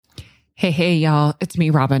Hey, y'all. It's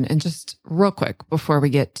me, Robin. And just real quick before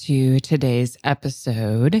we get to today's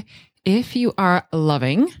episode, if you are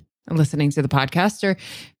loving listening to the podcast, or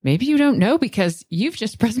maybe you don't know because you've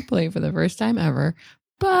just pressed play for the first time ever,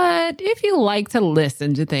 but if you like to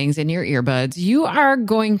listen to things in your earbuds, you are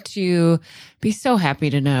going to be so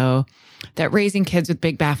happy to know that Raising Kids with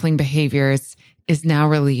Big Baffling Behaviors is now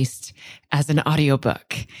released as an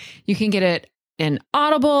audiobook. You can get it in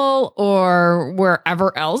Audible or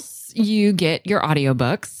wherever else you get your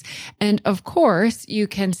audiobooks. And of course, you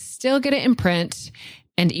can still get it in print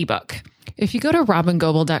and ebook. If you go to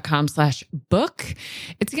robingoble.com/book,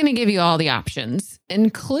 it's going to give you all the options,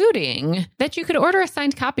 including that you could order a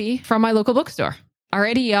signed copy from my local bookstore.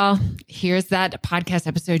 Alrighty, y'all. Here's that podcast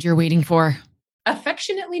episode you're waiting for.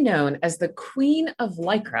 Affectionately known as the Queen of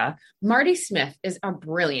Lycra, Marti Smith is a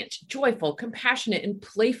brilliant, joyful, compassionate, and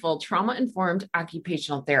playful trauma-informed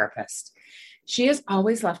occupational therapist. She has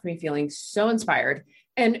always left me feeling so inspired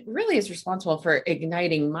and really is responsible for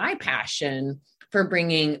igniting my passion for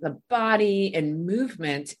bringing the body and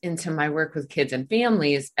movement into my work with kids and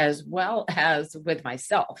families, as well as with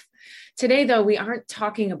myself. Today, though, we aren't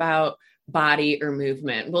talking about body or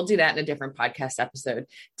movement. We'll do that in a different podcast episode.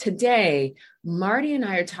 Today, Marti and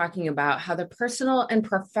I are talking about how the personal and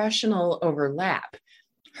professional overlap,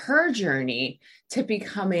 her journey to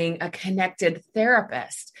becoming a connected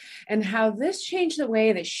therapist, and how this changed the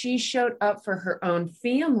way that she showed up for her own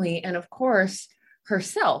family and, of course,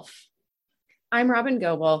 herself. I'm Robin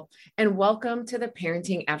Goble, and welcome to the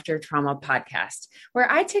Parenting After Trauma podcast, where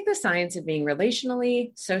I take the science of being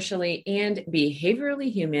relationally, socially, and behaviorally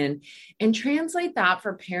human and translate that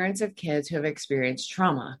for parents of kids who have experienced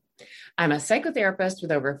trauma. I'm a psychotherapist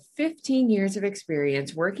with over 15 years of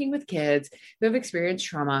experience working with kids who have experienced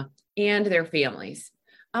trauma and their families.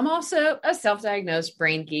 I'm also a self-diagnosed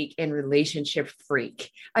brain geek and relationship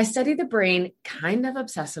freak. I study the brain kind of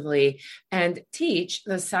obsessively and teach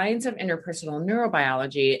the science of interpersonal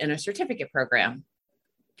neurobiology in a certificate program.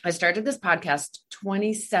 I started this podcast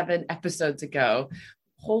 27 episodes ago.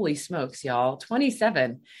 Holy smokes, y'all,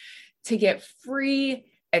 27, to get free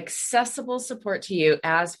accessible support to you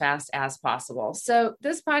as fast as possible. So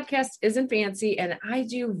this podcast isn't fancy and I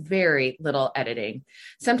do very little editing.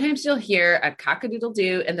 Sometimes you'll hear a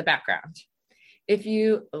cock-a-doodle-doo in the background. If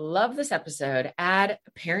you love this episode, add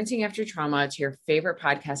Parenting After Trauma to your favorite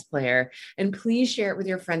podcast player and please share it with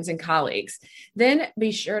your friends and colleagues. Then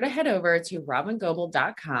be sure to head over to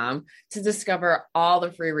robingoble.com to discover all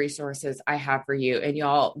the free resources I have for you. And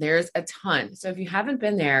y'all, there's a ton. So if you haven't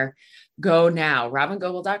been there, go now,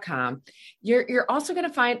 robingoble.com. You're also going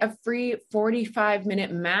to find a free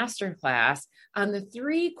 45-minute masterclass on the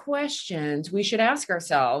 3 questions we should ask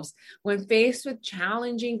ourselves when faced with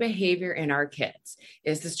challenging behavior in our kids.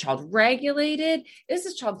 Is this child regulated? Is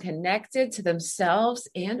this child connected to themselves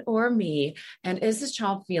and or me? And is this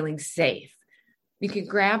child feeling safe? You can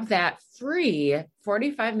grab that free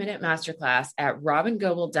 45-minute masterclass at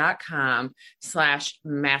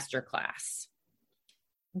robingoble.com/masterclass.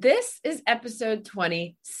 This is episode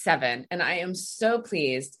 27, and I am so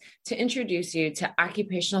pleased to introduce you to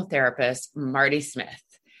occupational therapist Marti Smith,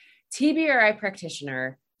 TBRI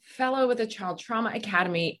practitioner, fellow with the Child Trauma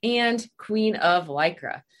Academy, and Queen of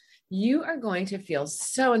Lycra. You are going to feel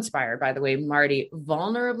so inspired by the way Marti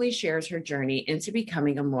vulnerably shares her journey into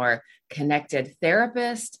becoming a more connected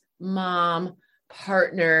therapist, mom,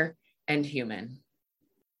 partner, and human.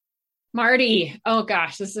 Marti, oh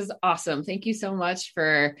gosh, this is awesome. Thank you so much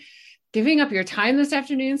for giving up your time this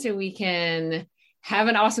afternoon so we can have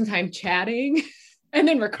an awesome time chatting and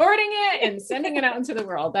then recording it and sending it out into the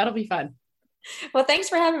world. That'll be fun. Well, thanks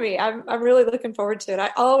for having me. I'm really looking forward to it. I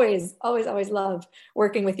always love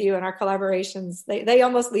working with you and our collaborations. They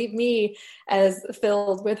almost leave me as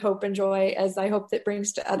filled with hope and joy as I hope that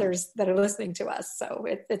brings to others that are listening to us. So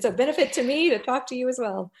it's a benefit to me to talk to you as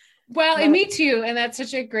well. Well, and me too. And that's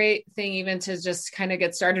such a great thing even to just kind of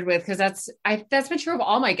get started with, because that's been true of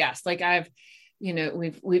all my guests. Like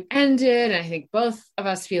we've ended, and I think both of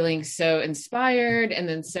us feeling so inspired and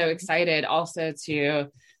then so excited also to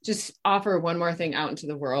just offer one more thing out into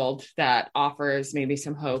the world that offers maybe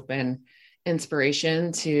some hope and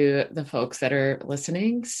inspiration to the folks that are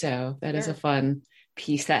listening. So that is a fun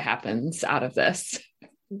piece that happens out of this.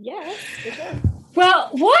 Yes, for sure. Well,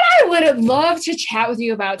 what I would love to chat with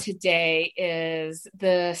you about today is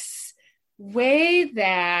this way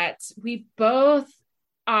that we both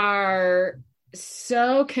are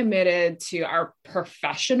so committed to our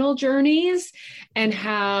professional journeys and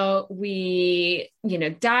how we,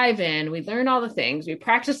 dive in, we learn all the things, we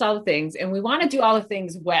practice all the things, and we want to do all the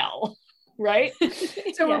things well, right?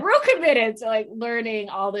 So Yeah. we're real committed to like learning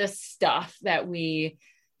all this stuff that we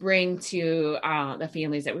bring to the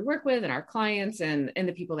families that we work with and our clients and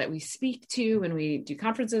the people that we speak to when we do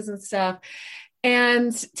conferences and stuff.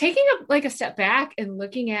 And taking a step back and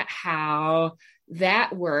looking at how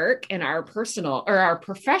that work and our personal or our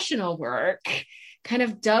professional work kind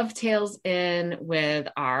of dovetails in with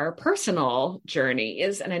our personal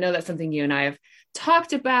journeys. And I know that's something you and I have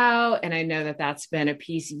talked about. And I know that that's been a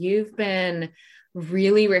piece you've been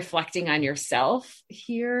really reflecting on yourself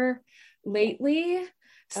here lately.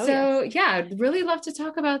 Oh, So yes. yeah, I'd really love to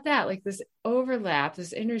talk about that, like this overlap,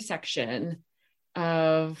 this intersection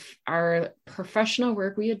of our professional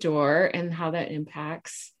work we adore and how that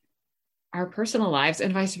impacts our personal lives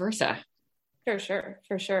and vice versa. For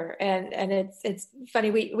sure. And it's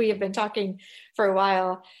funny. We have been talking for a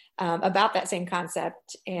while about that same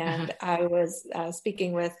concept. And I was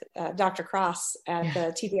speaking with Dr. Cross at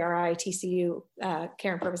the TBRI TCU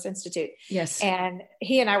Care and Purpose Institute. Yes. And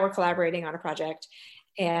he and I were collaborating on a project.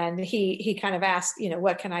 And he kind of asked,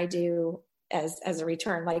 what can I do as a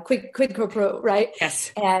return, like quid pro quo, right?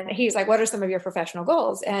 Yes. And he's like, what are some of your professional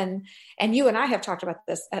goals? And you and I have talked about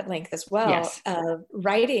this at length as well, Yes.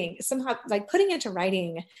 Writing, somehow like putting into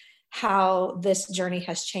writing how this journey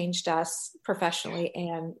has changed us professionally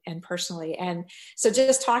and personally. And so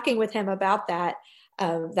just talking with him about that,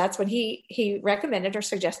 that's when he recommended or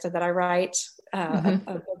suggested that I write a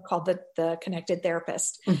book called the Connected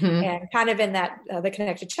Therapist, and kind of in that the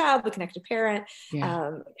Connected Child, the Connected Parent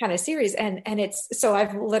kind of series. And it's, so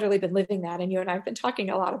I've literally been living that. And you and I have been talking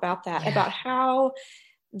a lot about that, about how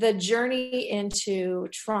the journey into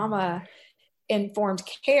trauma informed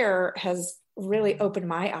care has really opened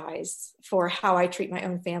my eyes for how I treat my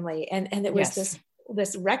own family. And it was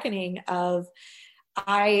this reckoning of,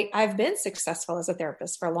 I've been successful as a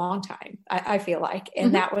therapist for a long time, I feel like.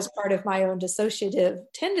 And that was part of my own dissociative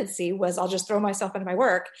tendency, was I'll just throw myself into my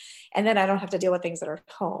work and then I don't have to deal with things that are at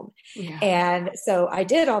home. Yeah. And so I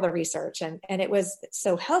did all the research and it was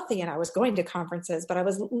so healthy, and I was going to conferences, but I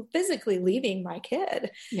was physically leaving my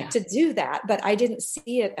kid to do that. But I didn't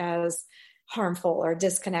see it as harmful or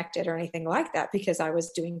disconnected or anything like that, because I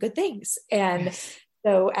was doing good things. And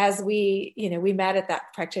so as we met at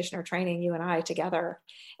that practitioner training, you and I together,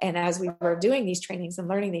 and as we were doing these trainings and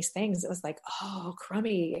learning these things, it was like, oh,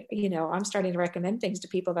 crummy, I'm starting to recommend things to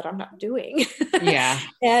people that I'm not doing. Yeah.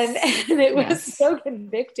 and it was so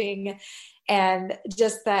convicting. And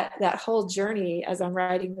just that whole journey as I'm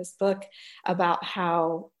writing this book about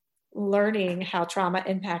how learning how trauma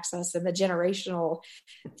impacts us and the generational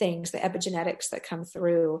things, the epigenetics that come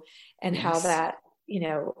through, and how that,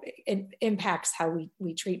 it impacts how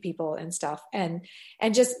we treat people and stuff. And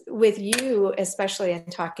just with you, especially in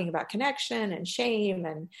talking about connection and shame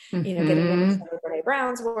and, getting into Brene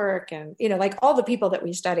Brown's work and, like all the people that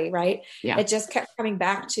we study, right? Yeah. It just kept coming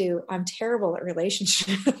back to, I'm terrible at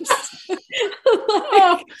relationships.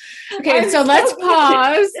 Okay. So let's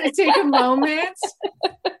pause and take a moment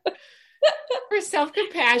for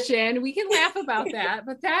self-compassion. We can laugh about that,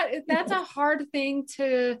 but that's a hard thing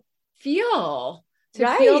to feel.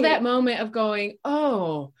 Feel that moment of going,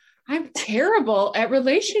 oh, I'm terrible at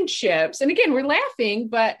relationships. And again, we're laughing,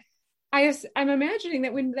 but I'm imagining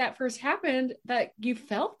that when that first happened, that you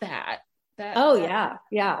felt that. Yeah.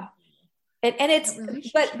 And it's,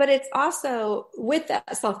 but it's also with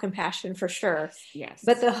that self-compassion for sure. Yes.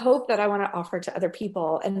 But the hope that I want to offer to other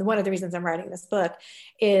people, and one of the reasons I'm writing this book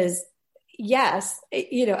is, yes,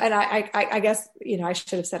 and I guess, I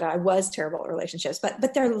should have said I was terrible at relationships,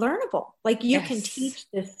 but they're learnable. Like you can teach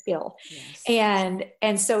this skill. Yes.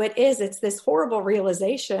 And so it's this horrible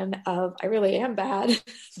realization of, I really am bad at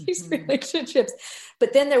these relationships.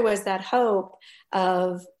 But then there was that hope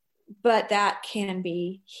of, but that can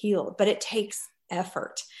be healed, but it takes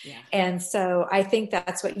effort. Yeah. And so I think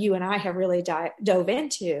that's what you and I have really dove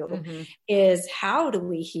into is, how do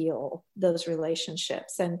we heal those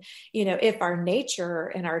relationships? And, if our nature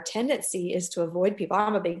and our tendency is to avoid people,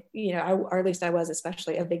 I'm a big, or at least I was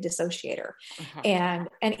especially a big dissociator. And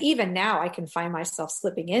even now I can find myself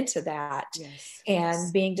slipping into that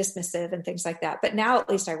and being dismissive and things like that. But now at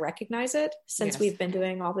least I recognize it, since we've been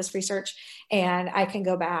doing all this research, and I can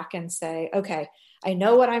go back and say, okay, I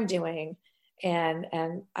know what I'm doing. And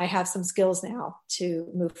I have some skills now to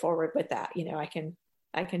move forward with that.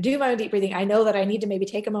 I can do my own deep breathing. I know that I need to maybe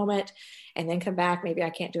take a moment and then come back. Maybe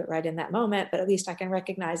I can't do it right in that moment, but at least I can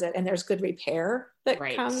recognize it. And there's good repair that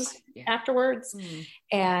comes afterwards.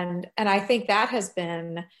 And I think that has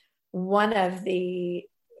been one of the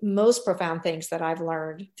most profound things that I've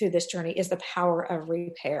learned through this journey, is the power of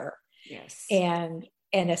repair. Yes. And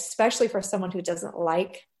especially for someone who doesn't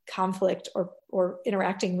like conflict or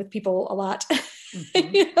interacting with people a lot.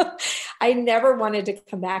 Mm-hmm. I never wanted to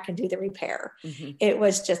come back and do the repair. Mm-hmm. It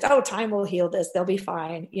was just, oh, time will heal this. They'll be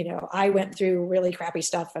fine. I went through really crappy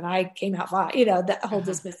stuff and I came out fine, that whole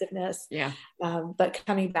dismissiveness. Yeah. But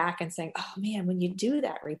coming back and saying, oh man, when you do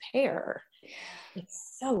that repair,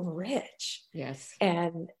 it's so rich. Yes.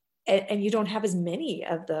 And you don't have as many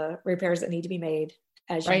of the repairs that need to be made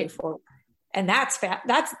as you move forward. And that's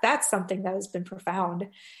something that has been profound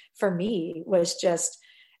for me, was just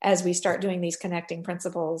as we start doing these connecting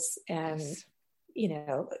principles and,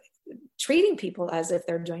 treating people as if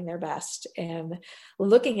they're doing their best and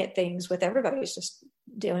looking at things with everybody's just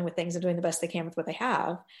dealing with things and doing the best they can with what they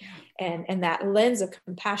have. Yeah. And that lens of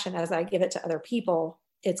compassion, as I give it to other people,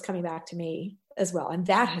 it's coming back to me as well. And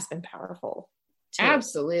that has been powerful too.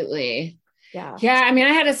 Absolutely. Yeah. Yeah. I mean,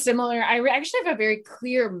 I had a similar, I actually have a very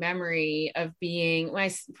clear memory of being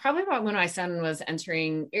probably about when my son was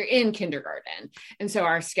in kindergarten. And so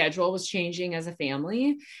our schedule was changing as a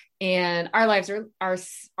family, and our lives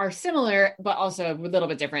are similar, but also a little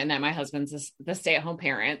bit different in that my husband's the stay-at-home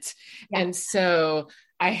parent. Yeah. And so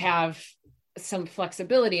I have some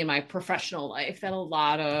flexibility in my professional life that a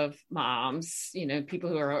lot of moms, people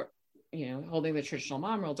who are, holding the traditional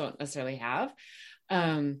mom role don't necessarily have.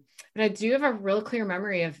 But I do have a real clear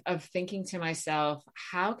memory of thinking to myself,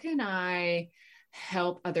 how can I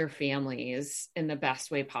help other families in the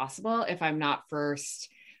best way possible if I'm not first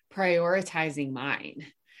prioritizing mine?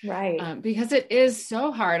 Right. Because it is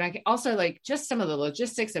so hard. I also just some of the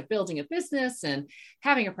logistics of building a business and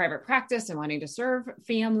having a private practice and wanting to serve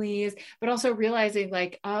families, but also realizing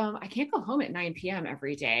I can't go home at 9 p.m.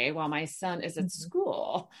 every day while my son is at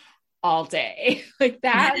school all day.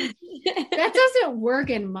 That doesn't work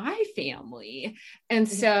in my family. And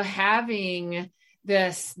so having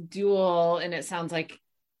this dual, and it sounds like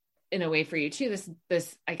in a way for you too,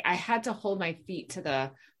 this I had to hold my feet to the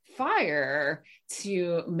fire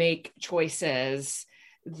to make choices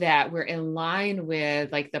that were in line with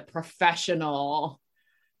the professional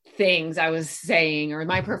things I was saying, or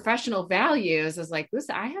my professional values. Is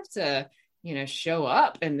listen, I have to, show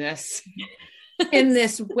up in this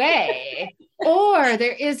way, or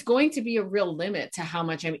there is going to be a real limit to how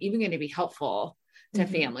much I'm even going to be helpful to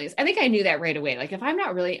families. I think I knew that right away. If I'm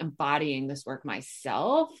not really embodying this work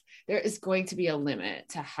myself, there is going to be a limit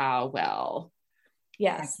to how well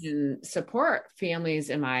I can support families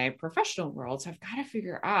in my professional world. So I've got to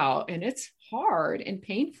figure out, and it's hard and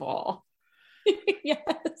painful.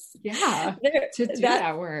 Yes. Yeah. To do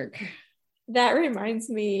that work. That reminds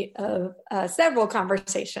me of several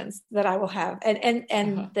conversations that I will have. And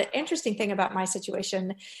the interesting thing about my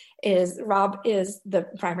situation is Rob is the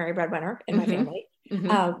primary breadwinner in my family.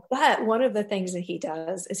 Mm-hmm. But one of the things that he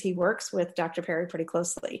does is he works with Dr. Perry pretty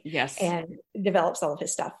closely. Yes. And develops all of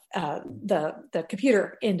his stuff, the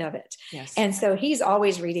computer end of it. Yes. And so he's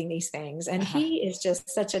always reading these things, and he is just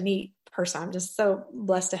such a neat person. I'm just so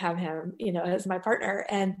blessed to have him, as my partner.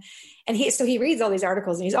 And he reads all these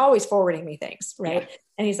articles, and he's always forwarding me things. Right. Yeah.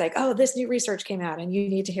 And he's like, oh, this new research came out and you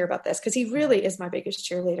need to hear about this. Cause he really is my biggest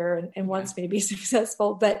cheerleader and wants me to be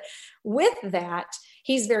successful. But with that,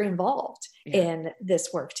 he's very involved in this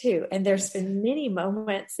work too. And there's been many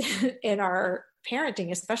moments in our parenting,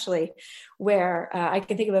 especially where I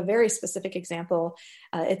can think of a very specific example.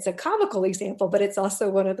 It's a comical example, but it's also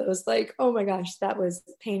one of those oh my gosh, that was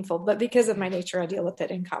painful. But because of my nature, I deal with it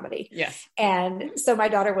in comedy. Yes. And so my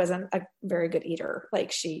daughter wasn't a very good eater.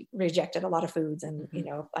 She rejected a lot of foods. And,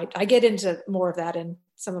 I get into more of that in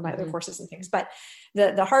some of my other courses and things. But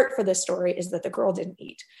the heart for this story is that the girl didn't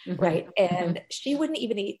eat. Right. And she wouldn't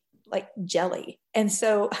even eat jelly. And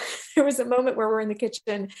so there was a moment where we're in the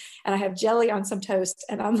kitchen and I have jelly on some toast,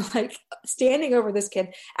 and I'm standing over this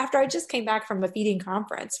kid after I just came back from a feeding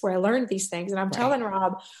conference where I learned these things. And I'm telling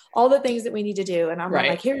Rob all the things that we need to do. And I'm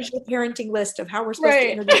here's your parenting list of how we're supposed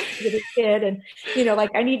to introduce you to this kid. And,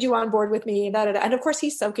 I need you on board with me. And of course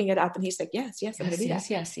he's soaking it up and he's like, yes, I'm going to do that.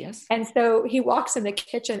 Yes. And so he walks in the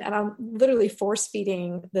kitchen and I'm literally force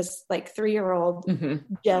feeding this 3-year-old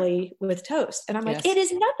jelly with toast. And I'm it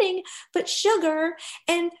is nothing but sugar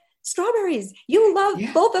and strawberries. You love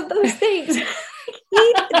both of those things.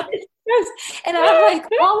 And I'm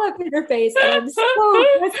all up in her face, and I'm so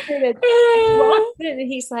frustrated. He walks in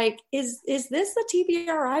and he's like, is this the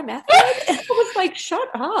TBRI method? And I was shut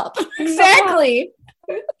up. Exactly.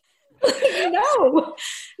 No,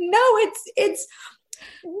 it's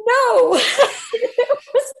no. It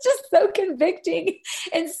was just so convicting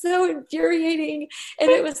and so infuriating. And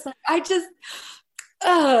it was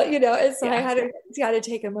and so I had to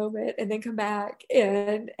take a moment and then come back.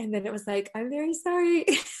 And then it was like, I'm very sorry.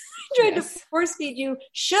 I tried to force feed you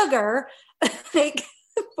sugar, like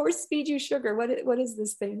force feed you sugar. What is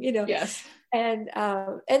this thing? Yes. And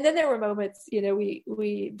then there were moments,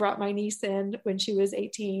 we brought my niece in when she was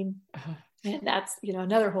 18. Uh-huh. And that's,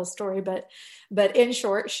 another whole story, but in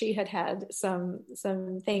short, she had some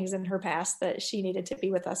things in her past that she needed to be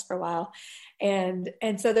with us for a while. And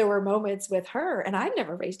so there were moments with her, and I'd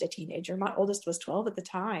never raised a teenager. My oldest was 12 at the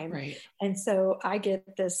time. Right. And so I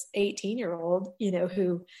get this 18-year-old,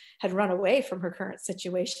 who had run away from her current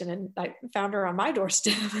situation, and I found her on my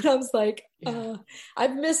doorstep, and I was like,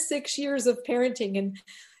 I've missed 6 years of parenting, and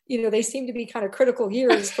they seem to be kind of critical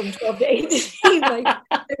years from 12 to 18. Like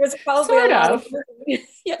there was probably a lot of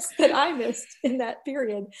that I missed in that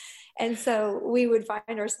period. And so we would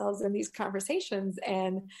find ourselves in these conversations,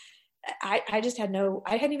 and I just I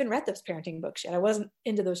hadn't even read those parenting books yet. I wasn't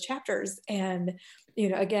into those chapters. And,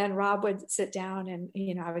 again, Rob would sit down and,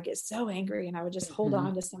 I would get so angry, and I would just hold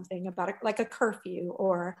on to something about like a curfew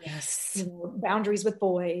or, boundaries with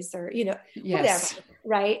boys or, whatever.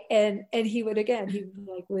 Right. And he would be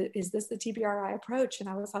like, is this the TBRI approach? And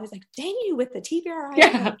I was always like, dang you with the TBRI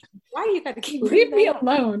approach. Why do you got to keep leave me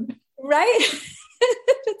alone? Right.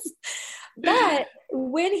 But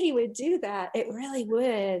when he would do that, it really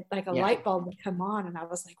would, like a light bulb would come on. And I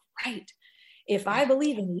was like, right, if I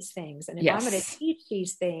believe in these things, and if I'm going to teach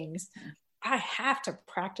these things, I have to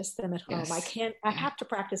practice them at home. I have to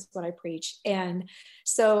practice what I preach. And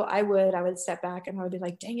so I would step back, and I would be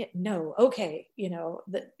like, dang it, no. Okay.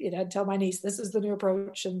 I'd tell my niece, this is the new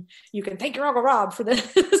approach, and you can thank your Uncle Rob for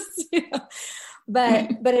this.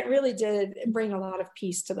 But it really did bring a lot of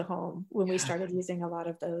peace to the home when we started using a lot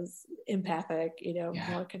of those empathic,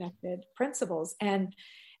 more connected principles. And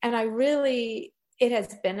I really, it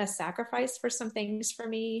has been a sacrifice for some things for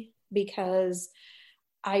me, because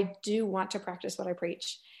I do want to practice what I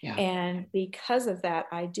preach. Yeah. And because of that,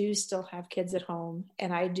 I do still have kids at home,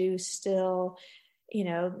 and I do still,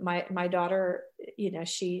 my daughter,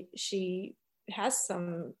 she has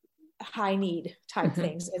some high need type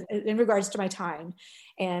things in regards to my time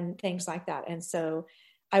and things like that. And so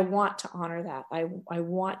I want to honor that. I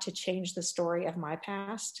want to change the story of my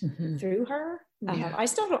past through her. I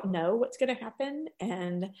still don't know what's going to happen.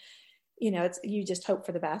 And, you just hope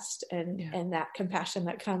for the best, and that compassion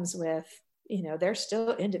that comes with, they're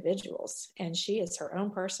still individuals, and she is her own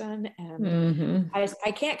person. And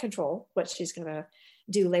I can't control what she's going to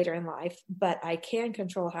do later in life, but I can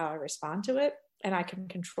control how I respond to it. And I can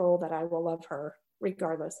control that I will love her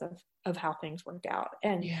regardless of how things work out.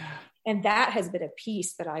 And that has been a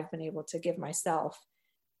piece that I've been able to give myself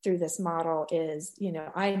through this model is,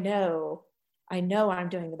 I know I'm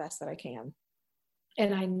doing the best that I can.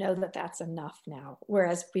 And I know that that's enough now.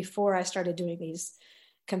 Whereas before I started doing these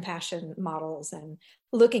compassion models and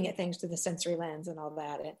looking at things through the sensory lens and all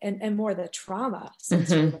that, and more the trauma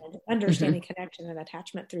sensory lens, understanding connection and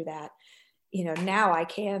attachment through that, now I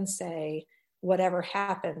can say, whatever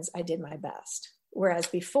happens, I did my best. Whereas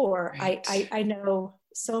before, I know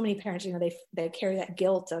so many parents, they carry that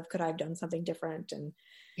guilt of, could I have done something different? And,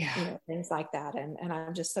 things like that. And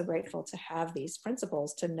I'm just so grateful to have these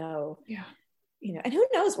principles to know, and who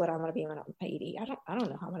knows what I'm going to be when I'm 80. I don't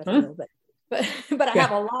know how I'm going to feel, but I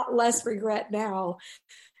have a lot less regret now,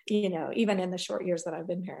 even in the short years that I've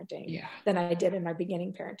been parenting than I did in my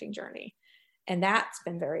beginning parenting journey. And that's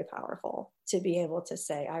been very powerful to be able to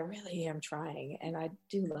say, I really am trying, and I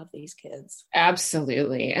do love these kids.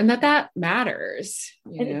 Absolutely. And that matters.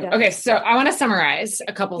 Okay. So I want to summarize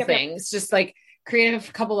a couple things, just like create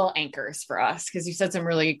a couple little anchors for us, because you said some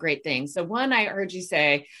really great things. So one, I heard you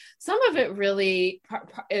say, some of it really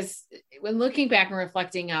is when looking back and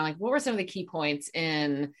reflecting on, like, what were some of the key points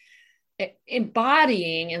in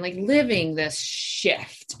embodying and like living this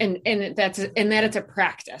shift, and that it's a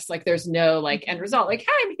practice. Like there's no like end result, like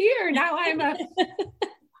I'm here now, I'm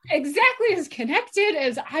exactly as connected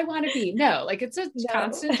as I want to be. No, like it's a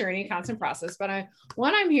constant journey, constant process. But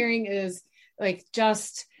what I'm hearing is like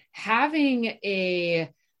just having a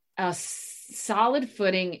solid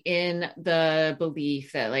footing in the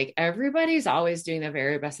belief that like everybody's always doing the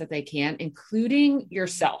very best that they can, including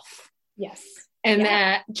yourself. Yes. And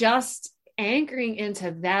that just anchoring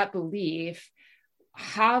into that belief,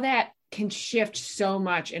 how that can shift so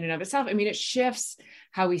much in and of itself. I mean, it shifts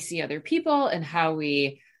how we see other people and how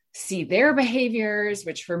we see their behaviors,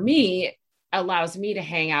 which for me allows me to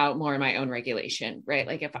hang out more in my own regulation, right?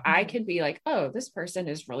 Like if I could be like, oh, this person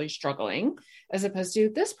is really struggling, as opposed to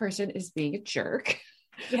this person is being a jerk.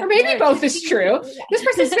 Or maybe both is true. This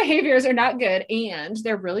person's behaviors are not good and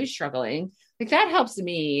they're really struggling. Like that helps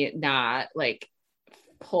me not like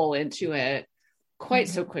pull into it quite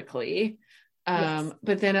so quickly. But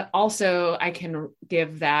then also I can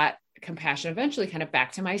give that compassion eventually kind of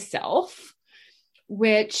back to myself,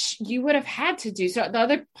 which you would have had to do. So the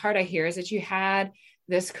other part I hear is that you had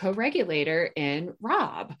this co-regulator in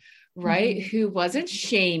Rob, right? Who wasn't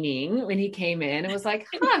shaming when he came in and was like,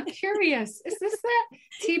 curious. Is this that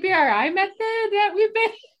TBRI method that we've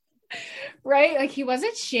been, right? Like he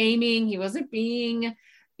wasn't shaming. He wasn't being,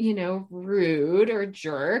 rude or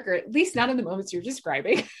jerk, or at least not in the moments you're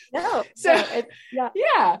describing. No. So yeah,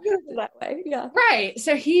 that way. Yeah. Right.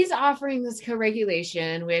 So he's offering this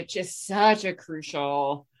co-regulation, which is such a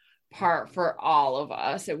crucial part for all of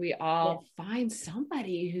us, that we all find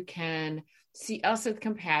somebody who can see us with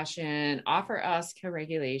compassion, offer us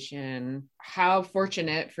co-regulation. How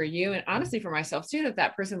fortunate for you, and honestly for myself too,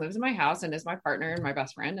 that person lives in my house and is my partner and my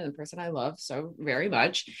best friend and the person I love so very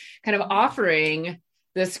much, kind of offering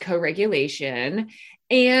this co-regulation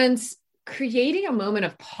and creating a moment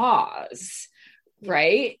of pause,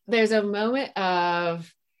 right? There's a moment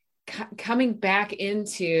of coming back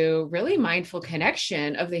into really mindful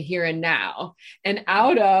connection of the here and now, and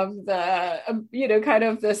out of the, kind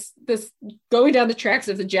of this going down the tracks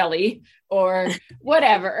of the jelly or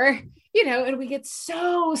whatever, and we get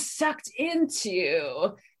so sucked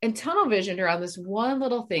into and tunnel visioned around this one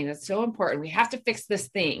little thing that's so important. We have to fix this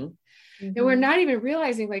thing. And we're not even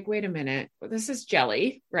realizing, like, wait a minute, this is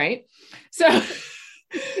jelly, right? So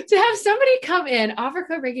to have somebody come in, offer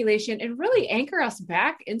co-regulation, and really anchor us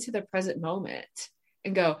back into the present moment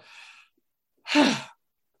and go,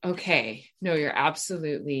 okay, no, you're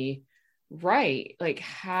absolutely right. Like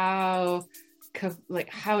how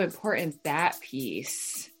important that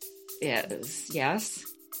piece is. Yes.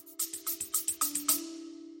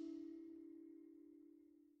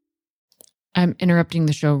 I'm interrupting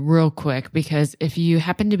the show real quick because if you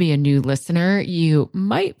happen to be a new listener, you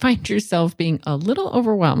might find yourself being a little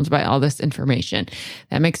overwhelmed by all this information.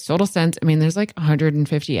 That makes total sense. I mean, there's like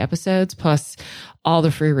 150 episodes plus all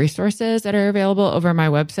the free resources that are available over my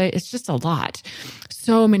website. It's just a lot.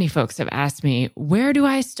 So many folks have asked me, where do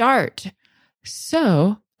I start?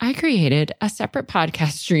 So I created a separate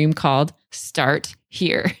podcast stream called Start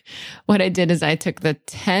Here. What I did is I took the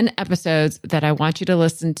 10 episodes that I want you to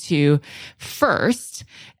listen to first,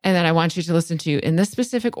 and then I want you to listen to in this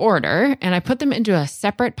specific order, and I put them into a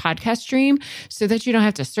separate podcast stream so that you don't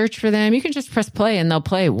have to search for them. You can just press play and they'll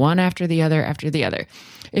play one after the other after the other.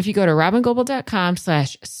 If you go to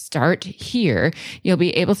robingoble.com/start here, you'll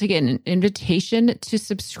be able to get an invitation to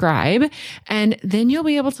subscribe, and then you'll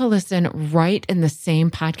be able to listen right in the same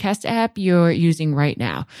podcast app you're using right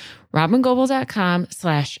now.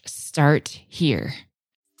 robingoble.com/start here.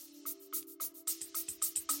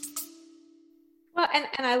 Well, and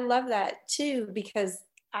I love that too, because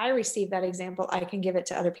I received that example. I can give it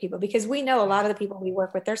to other people because we know a lot of the people we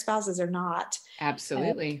work with, their spouses are not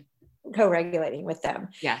absolutely co-regulating with them.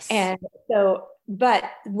 Yes. And so, but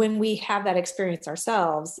when we have that experience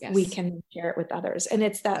ourselves, we can share it with others. And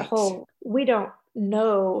it's that whole, we don't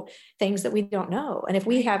know things that we don't know. And if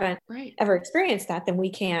we haven't ever experienced that, then we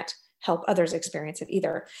can't help others experience it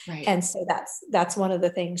either. Right. And so that's one of the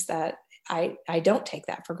things that I don't take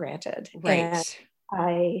that for granted. Right. And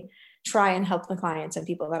I try and help the clients and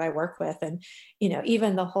people that I work with. And,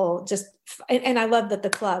 even the whole and I love that the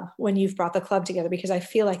club, when you've brought the club together, because I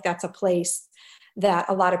feel like that's a place that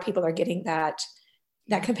a lot of people are getting that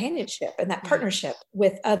companionship and that partnership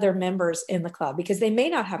with other members in the club, because they may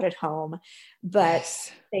not have it at home,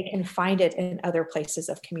 but they can find it in other places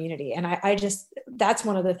of community. And I just, that's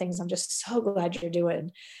one of the things I'm just so glad you're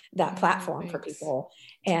doing that platform for people.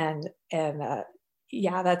 And I'm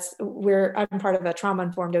part of a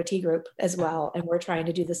trauma-informed OT group as well. And we're trying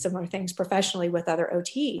to do the similar things professionally with other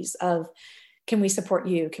OTs of, can we support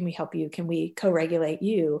you? Can we help you? Can we co-regulate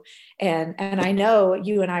you? And I know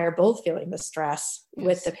you and I are both feeling the stress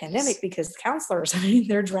with the pandemic because counselors,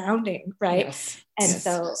 they're drowning, right? Yes. And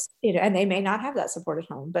so, and they may not have that support at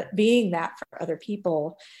home, but being that for other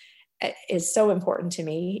people is so important to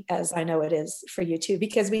me, as I know it is for you too,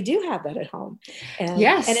 because we do have that at home. And,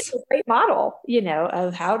 and it's a great model,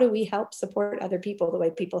 of how do we help support other people the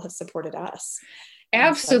way people have supported us.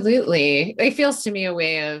 Absolutely. It feels to me a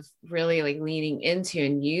way of really like leaning into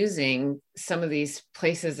and using some of these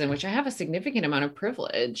places in which I have a significant amount of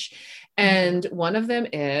privilege. And one of them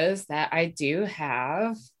is that I do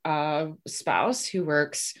have a spouse who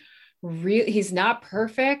works he's not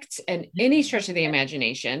perfect in any stretch of the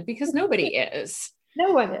imagination, because nobody is,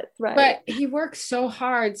 No one is, right. But he works so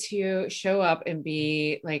hard to show up and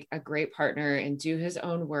be like a great partner and do his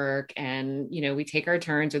own work. And, we take our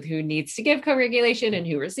turns with who needs to give co-regulation and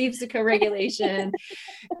who receives the co-regulation.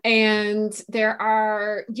 And there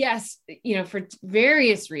are, yes, for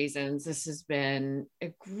various reasons, this has been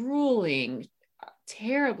a grueling,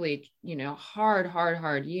 terribly,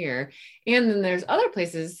 hard year. And then there's other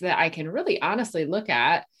places that I can really honestly look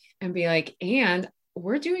at and be like, and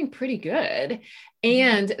we're doing pretty good.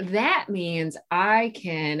 And that means I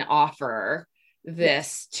can offer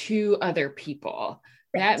this to other people.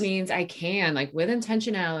 Right. That means I can, like, with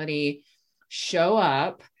intentionality, show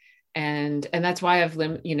up. And that's why I've,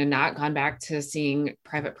 not gone back to seeing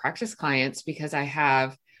private practice clients, because I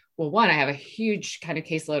have, I have a huge kind of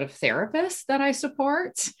caseload of therapists that I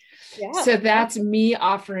support. Yeah. So that's me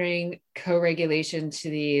offering co-regulation to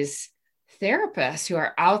these therapists who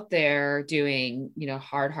are out there doing,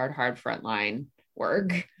 hard frontline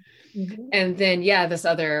work. Mm-hmm. And then, this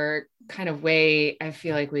other kind of way I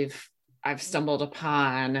feel like I've stumbled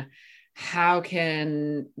upon, how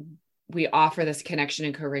can we offer this connection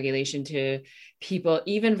and co-regulation to people,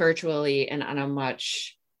 even virtually and on a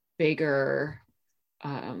much bigger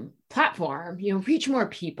platform, reach more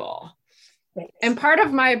people. Right. And part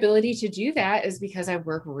of my ability to do that is because I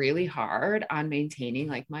work really hard on maintaining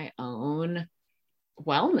like my own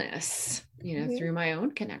wellness, mm-hmm. through my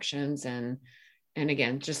own connections. And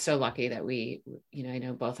again, just so lucky that we, I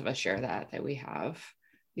know both of us share that we have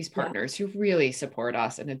these partners who really support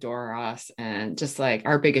us and adore us and just like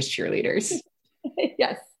our biggest cheerleaders.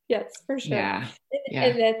 Yes, for sure. Yeah.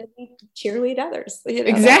 And then we cheerlead others.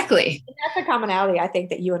 Exactly. That's a commonality I think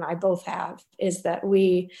that you and I both have, is that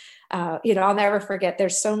we, I'll never forget,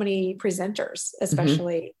 there's so many presenters,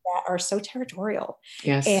 especially that are so territorial.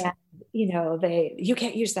 Yes. And, you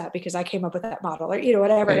can't use that because I came up with that model, or,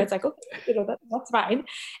 whatever. Right. And it's like, okay, that's fine.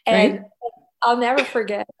 And right. I'll never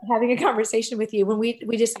forget having a conversation with you when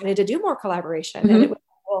we decided to do more collaboration. Mm-hmm. And it was,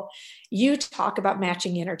 well, you talk about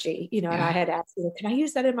matching energy, and I had asked you, can I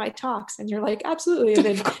use that in my talks? And you're like, absolutely. And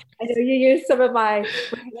then I know you use some of my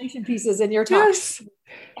regulation pieces in your talks.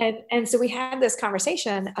 Yes. And so we had this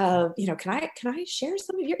conversation of, can I share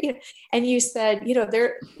some of your, and you said,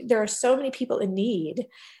 there are so many people in need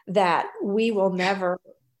that we will never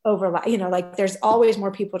overlap, like there's always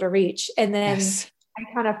more people to reach. And then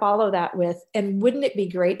I kind of follow that with, and wouldn't it be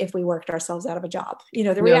great if we worked ourselves out of a job?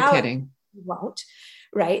 The reality we won't.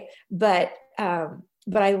 Right. But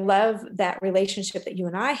I love that relationship that you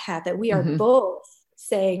and I had, that we are mm-hmm. both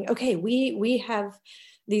saying, okay, we have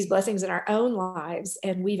these blessings in our own lives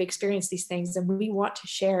and we've experienced these things and we want to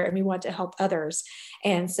share and we want to help others.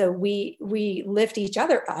 And so we lift each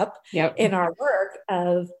other up in our work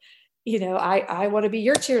of, I want to be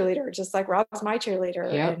your cheerleader, just like Rob's my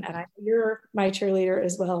cheerleader. Yep. And I, you're my cheerleader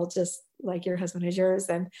as well, just like your husband is yours.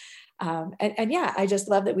 And I just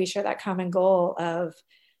love that we share that common goal of,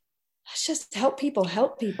 let's just help people.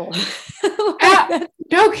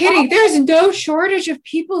 No kidding. There's no shortage of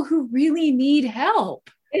people who really need help.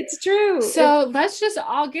 It's true. So let's just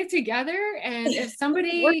all get together. And if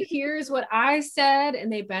somebody hears what I said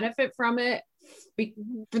and they benefit from it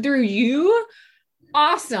through you,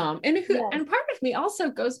 awesome. And and part of me also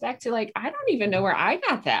goes back to like, I don't even know where I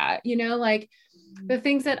got that, like the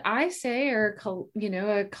things that I say are,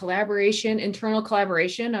 a collaboration, internal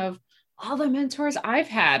collaboration of all the mentors I've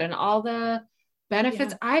had and all the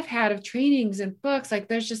benefits I've had of trainings and books. Like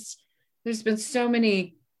there's been so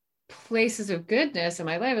many places of goodness in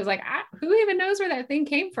my life. It's like, who even knows where that thing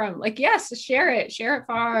came from? Like, yes, share it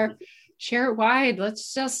far, share it wide.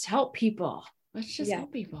 Let's just help people. Let's just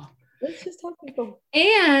help people.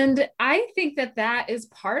 And I think that is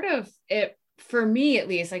part of it for me, at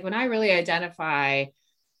least, like when I really identify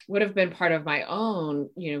would have been part of my own,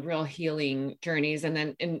 real healing journeys. And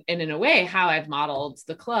then in a way, how I've modeled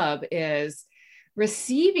the club is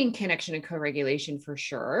receiving connection and co-regulation for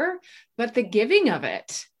sure. But the giving of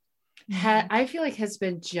it, I feel like has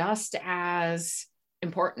been just as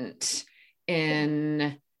important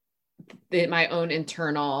in my own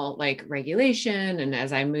internal like regulation. And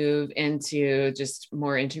as I move into just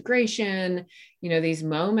more integration, these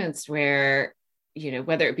moments where,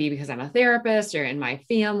 whether it be because I'm a therapist or in my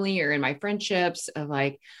family or in my friendships of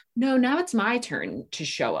like, no, now it's my turn to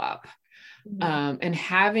show up. And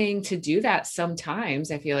having to do that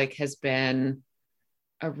sometimes I feel like has been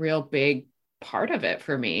a real big part of it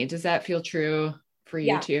for me. Does that feel true for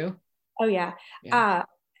you too? Oh yeah.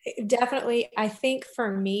 Definitely. I think for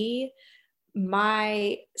me,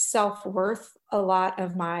 my self-worth, a lot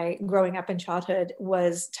of my growing up in childhood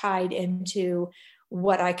was tied into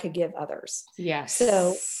what I could give others. Yes.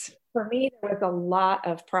 So For me, there was a lot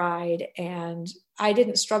of pride, and I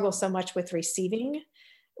didn't struggle so much with receiving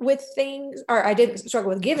with things, or I didn't struggle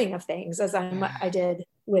with giving of things as I did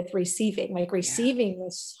with receiving. Like receiving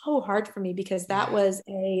was so hard for me because that was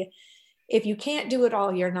if you can't do it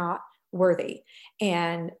all, you're not worthy.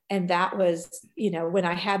 And that was, when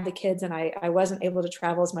I had the kids and I wasn't able to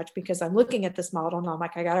travel as much because I'm looking at this model and I'm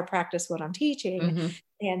like, I got to practice what I'm teaching. Mm-hmm.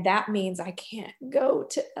 And that means I can't go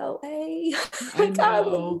to LA. I I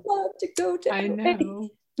would love to go to I LA. know.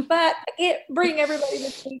 But I can't bring everybody to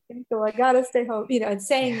teaching, so I got to stay home, and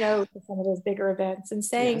saying no to some of those bigger events and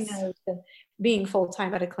saying no to being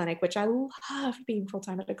full-time at a clinic, which I love being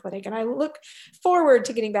full-time at a clinic. And I look forward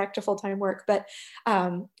to getting back to full-time work. But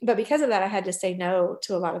because of that, I had to say no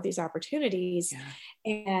to a lot of these opportunities.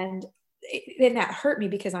 And then that hurt me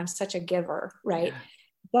because I'm such a giver, right?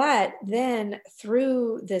 But then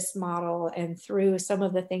through this model and through some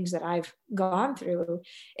of the things that I've gone through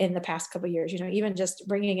in the past couple of years, even just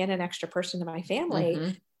bringing in an extra person to my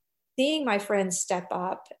family, seeing my friends step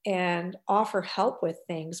up and offer help with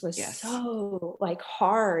things was so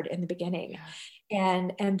hard in the beginning.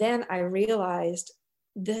 And then I realized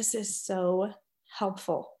this is so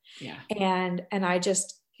helpful. And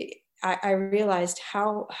I realized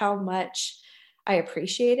how much I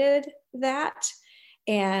appreciated that.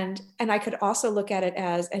 And I could also look at it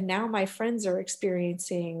as, and now my friends are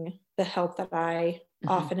experiencing the help that I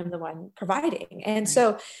often am the one providing. And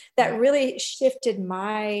so that really shifted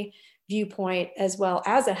my viewpoint as well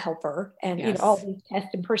as a helper. And, all these tests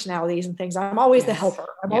and personalities and things, I'm always the helper.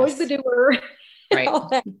 I'm always the doer.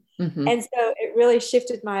 Right. And so it really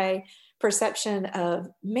shifted my perception of,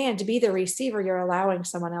 man, to be the receiver, you're allowing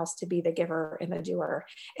someone else to be the giver and the doer,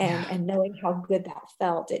 and knowing how good that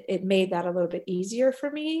felt, it made that a little bit easier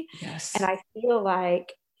for me. And I feel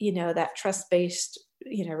like, that trust-based,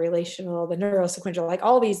 relational, the neurosequential, like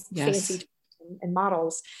all these fancy tools and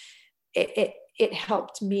models, it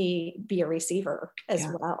helped me be a receiver as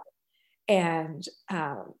well. And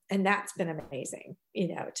that's been amazing,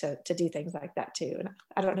 to do things like that too. And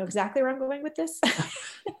I don't know exactly where I'm going with this.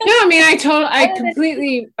 No, I mean, I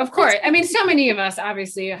completely, of course. I mean, so many of us,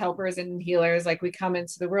 obviously helpers and healers, like we come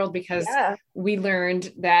into the world because we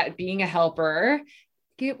learned that being a helper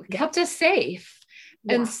kept us safe.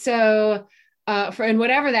 And so, and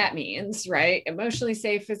whatever that means, right? Emotionally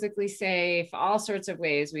safe, physically safe, all sorts of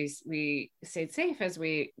ways we stayed safe as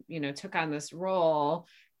we, took on this role,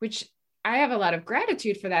 which I have a lot of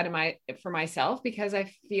gratitude for that for myself, because I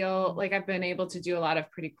feel like I've been able to do a lot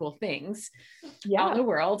of pretty cool things out in the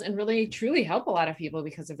world and really truly help a lot of people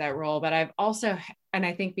because of that role. But I've also, and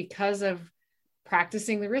I think because of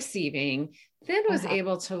practicing the receiving, then was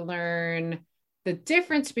able to learn the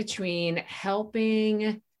difference between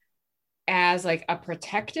helping as like a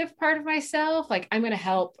protective part of myself. Like I'm going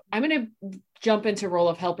to jump into role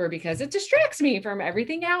of helper because it distracts me from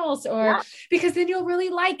everything else, or because then you'll really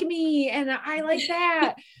like me. And I like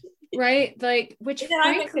that. Right. Like, which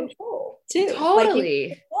I'm in control too. Totally.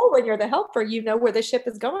 Like when you're the helper, where the ship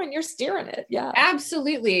is going, you're steering it. Yeah,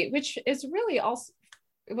 absolutely. Which is really also,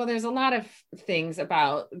 well, there's a lot of things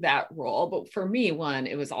about that role, but for me,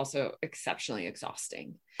 it was also exceptionally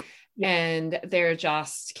exhausting. And there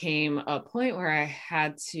just came a point where I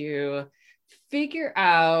had to figure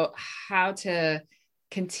out how to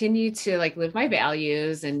continue to live my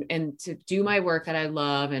values and to do my work that I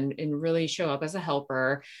love and really show up as a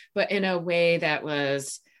helper, but in a way that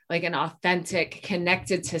was like an authentic,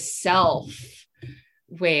 connected to self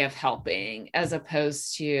way of helping, as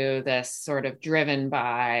opposed to this sort of driven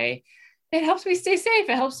by, it helps me stay safe.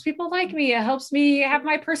 It helps people like me. It helps me have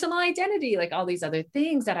my personal identity, like all these other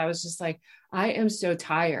things that I was just like, I am so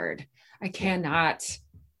tired. I cannot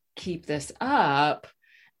keep this up.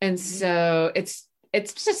 And so it's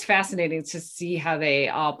just fascinating to see how they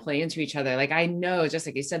all play into each other. Like, I know, just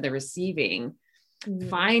like you said, the receiving,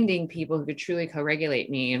 finding people who could truly co-regulate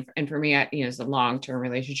me. And for me, it's a long-term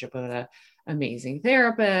relationship with an amazing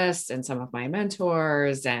therapist and some of my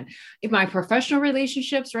mentors, and in my professional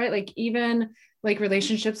relationships, right? Like even like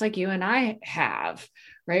relationships like you and I have,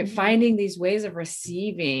 right? Finding these ways of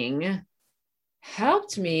receiving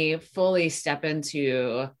helped me fully step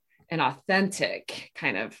into an authentic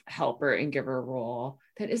kind of helper and giver role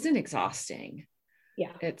that isn't exhausting.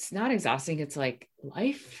 Yeah. It's not exhausting. It's like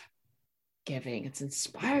life giving. It's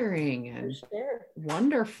inspiring and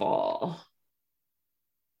wonderful.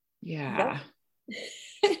 Yeah.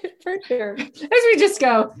 For sure. As we just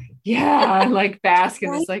go, yeah, and like bask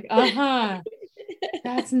and it's like,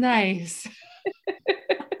 that's nice.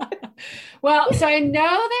 Well, so I know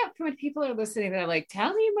that when people are listening, they're like,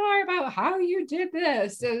 tell me more about how you did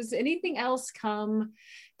this. Does anything else come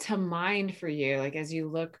to mind for you, like as you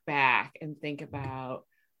look back and think about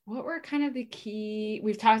what were kind of the key,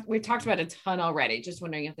 we've talked about a ton already, just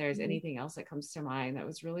wondering if there's anything else that comes to mind that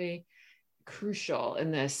was really crucial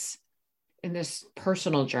in this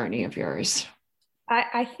personal journey of yours.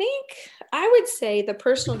 I think I would say the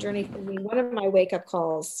personal journey for me, one of my wake up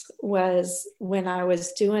calls was when I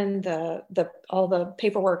was doing all the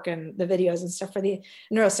paperwork and the videos and stuff for the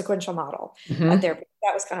neurosequential model therapy.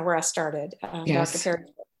 That was kind of where I started, Yes. Dr. Perry.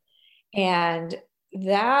 And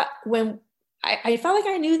that, when I felt like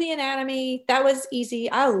I knew the anatomy, that was easy.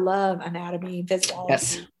 I love anatomy, physiology.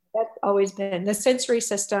 Yes. That's always been the sensory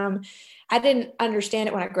system. I didn't understand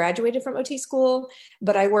it when I graduated from OT school,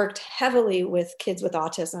 but I worked heavily with kids with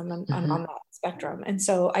autism and on that spectrum. And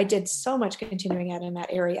so I did so much continuing ed in that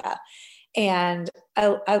area. And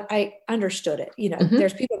I understood it.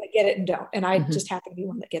 There's people that get it and don't. And I just happen to be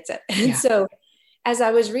one that gets it. And so as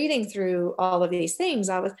I was reading through all of these things,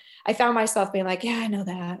 I found myself being like, yeah, I know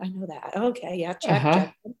that. Okay. Yeah.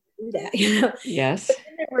 Check. Do that. Yes. But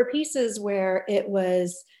then there were pieces where it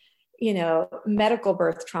was, medical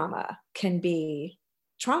birth trauma can be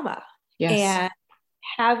trauma. Yes. And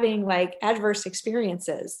having like adverse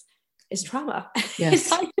experiences is trauma.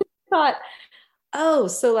 Yes. I just thought, oh,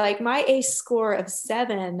 so like my ACE score of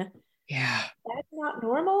 7, that's not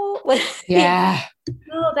normal. Yeah.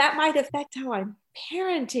 No, that might affect how I'm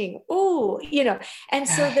parenting. Oh, and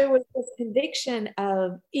so there was this conviction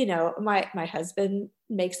of, my husband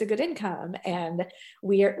makes a good income and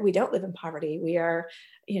we don't live in poverty. We are,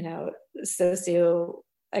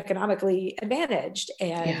 socioeconomically advantaged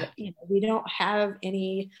and, we don't have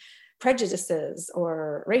any prejudices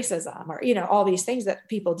or racism or, all these things that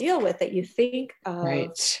people deal with that you think of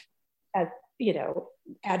as,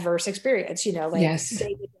 adverse experience, like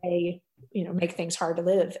day to day, make things hard to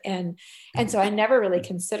live. And so I never really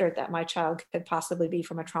considered that my child could possibly be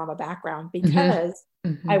from a trauma background because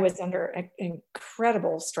I was under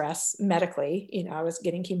incredible stress medically. I was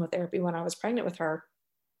getting chemotherapy when I was pregnant with her.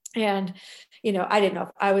 And, I didn't know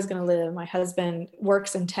if I was going to live. My husband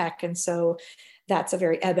works in tech. And so that's a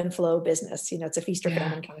very ebb and flow business. It's a feast or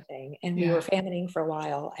famine kind of thing. And we were famining for a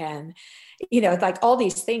while. And, like all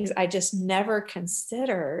these things, I just never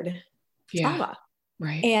considered trauma.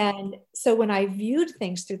 Right. And so when I viewed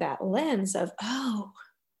things through that lens of,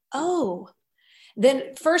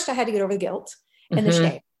 then first I had to get over the guilt and the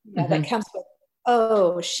shame that comes with,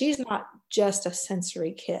 she's not just a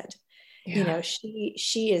sensory kid.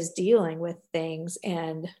 She is dealing with things,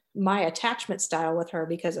 and my attachment style with her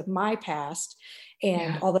because of my past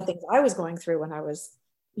and all the things I was going through when I was,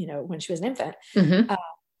 when she was an infant,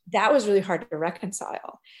 that was really hard to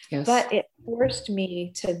reconcile. Yes. But it forced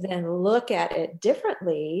me to then look at it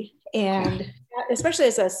differently. And especially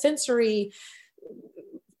as a sensory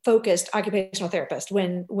focused occupational therapist,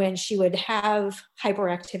 when she would have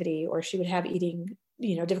hyperactivity or she would have eating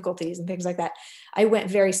difficulties and things like that, I went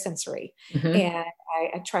very sensory and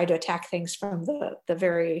I tried to attack things from the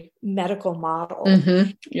very medical model.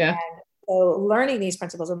 And so learning these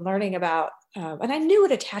principles and learning about, and I knew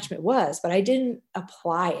what attachment was, but I didn't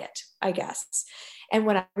apply it, I guess. And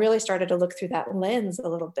when I really started to look through that lens a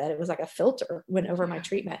little bit, it was like a filter went over my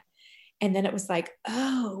treatment. And then it was like,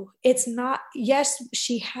 it's not, yes,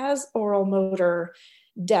 she has oral motor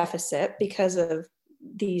deficit because of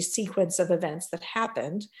these sequence of events that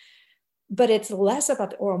happened, but it's less about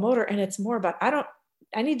the oral motor and it's more about,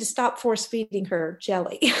 I need to stop force feeding her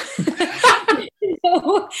jelly.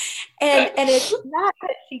 And it's not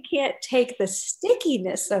that she can't take the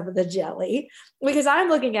stickiness of the jelly, because I'm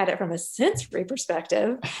looking at it from a sensory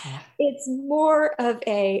perspective. It's more of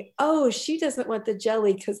she doesn't want the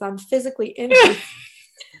jelly because I'm physically in her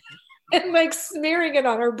and like smearing it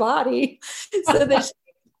on her body so that she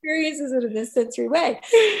experiences it in this sensory way,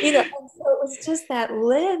 and so it was just that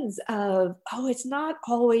lens of, it's not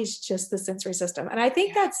always just the sensory system. And I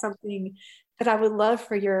think that's something that I would love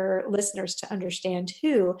for your listeners to understand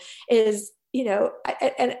too, is,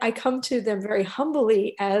 I come to them very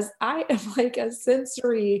humbly as I am like a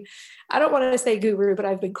sensory, I don't want to say guru, but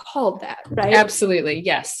I've been called that, right? Absolutely.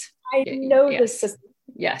 Yes. I know this system.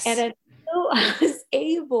 Yes. And until I was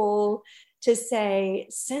able to say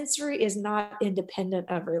sensory is not independent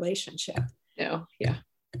of relationship. No. Yeah.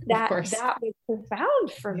 That was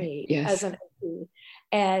profound for me as an OT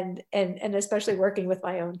and especially working with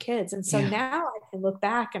my own kids. And so now I can look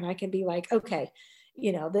back and I can be like, okay,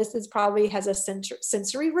 this is probably has a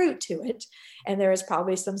sensory root to it. And there is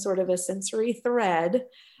probably some sort of a sensory thread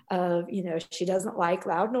of, she doesn't like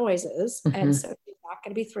loud noises. And so she's not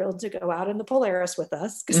going to be thrilled to go out in the Polaris with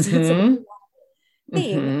us because it's a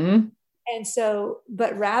theme. And so,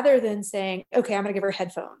 but rather than saying, okay, I'm going to give her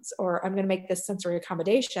headphones or I'm going to make this sensory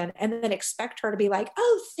accommodation and then expect her to be like,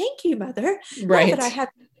 oh, thank you, mother. Right. Now that I have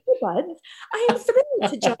earbuds, I am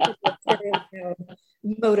thrilled to jump into the stereo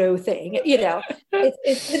moto thing.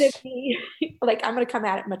 It's going to be like, I'm going to come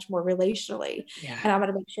at it much more relationally. Yeah. And I'm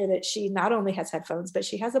going to make sure that she not only has headphones, but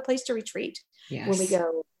she has a place to retreat when we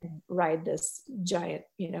go and ride this giant,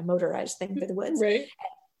 motorized thing through the woods. Right.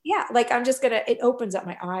 Yeah, like it opens up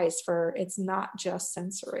my eyes for it's not just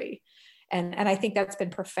sensory. And I think that's been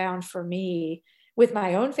profound for me with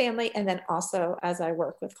my own family. And then also as I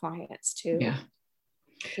work with clients too. Yeah.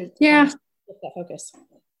 To yeah. That focus.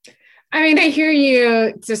 I mean, I hear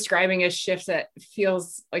you describing a shift that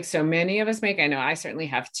feels like so many of us make. I know I certainly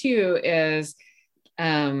have too, is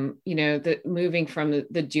the moving from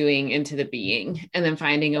the doing into the being and then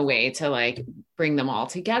finding a way to like bring them all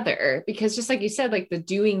together, because just like you said, like the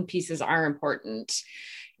doing pieces are important.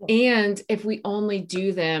 And if we only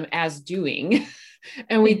do them as doing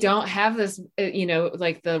and we don't have this,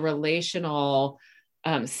 like the relational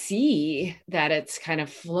sea that it's kind of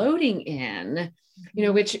floating in,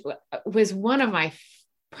 which was one of my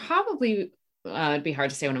probably it'd be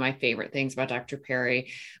hard to say one of my favorite things about Dr.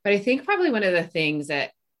 Perry, but I think probably one of the things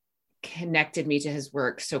that connected me to his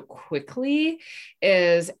work so quickly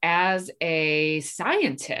is as a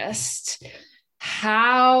scientist,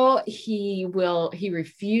 how he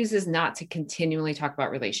refuses not to continually talk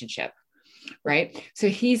about relationship, right? So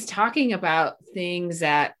he's talking about things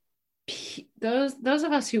that those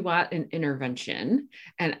of us who want an intervention,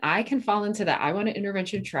 and I can fall into that. I want an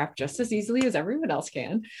intervention trap just as easily as everyone else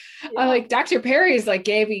can. Yeah. Like Dr. Perry is like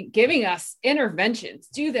giving us interventions,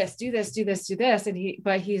 do this, do this, do this, do this.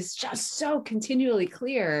 But he's just so continually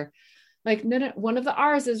clear. Like one of the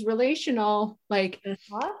R's is relational. Like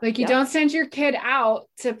you don't send your kid out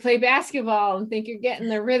to play basketball and think you're getting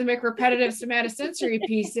the rhythmic, repetitive somatosensory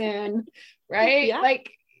piece in, right? Yeah.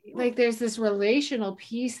 Like there's this relational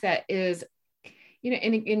piece that is,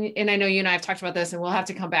 and I know you and I have talked about this, and we'll have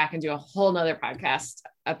to come back and do a whole nother podcast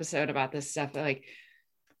episode about this stuff. But like,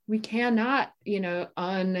 we cannot,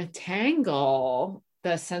 untangle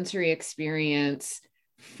the sensory experience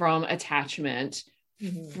from attachment,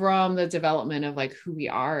 from the development of like who we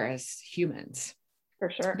are as humans. For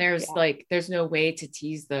sure. There's no way to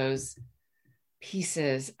tease those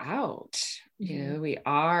pieces out. We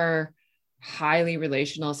are highly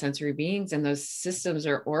relational sensory beings, and those systems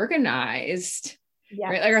are organized,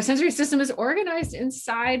 right? Like our sensory system is organized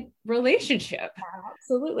inside relationship.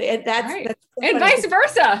 Absolutely. And that's and vice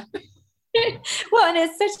versa. Well, and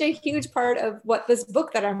it's such a huge part of what this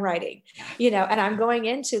book that I'm writing, and I'm going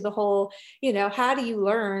into the whole, how do you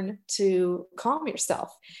learn to calm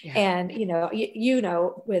yourself? Yeah. And,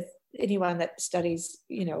 with anyone that studies,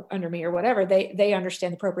 under me or whatever, they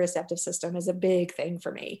understand the proprioceptive system is a big thing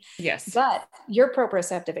for me. Yes. But your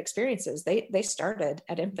proprioceptive experiences, they started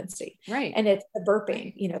at infancy. Right. And it's the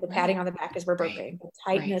burping, the patting on the back as we're burping, the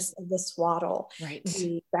tightness of the swaddle,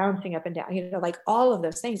 the bouncing up and down, like all of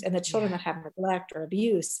those things. And the children that have neglect or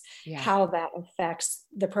abuse, how that affects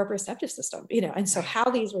the proprioceptive system, and so how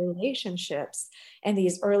these relationships and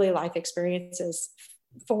these early life experiences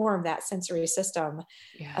form that sensory system.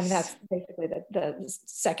 Yes. I mean, that's basically the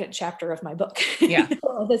second chapter of my book. Yeah.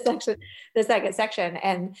 the second section.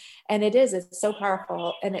 And it's so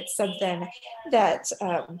powerful. And it's something that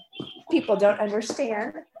people don't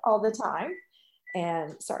understand all the time.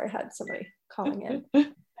 And sorry, I had somebody calling in.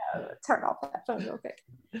 Turn off that phone real quick.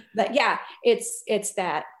 But yeah, it's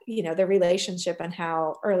that, the relationship and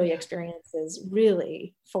how early experiences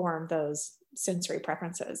really form those sensory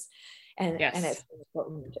preferences. And it's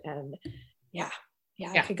important. And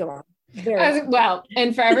I could go on. Well,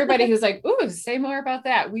 and for everybody who's like, ooh, say more about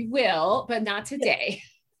that, we will, but not today.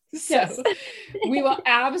 So we will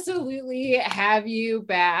absolutely have you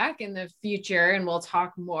back in the future, and we'll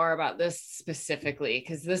talk more about this specifically,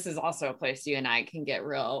 because this is also a place you and I can get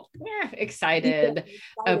real excited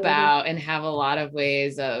about and have a lot of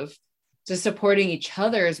ways of just supporting each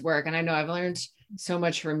other's work. And I know I've learned so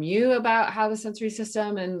much from you about how the sensory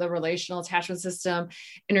system and the relational attachment system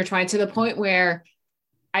intertwine, to the point where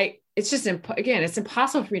it's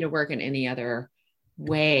impossible for me to work in any other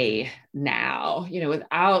way now,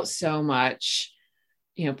 without so much,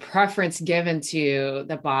 preference given to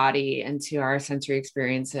the body and to our sensory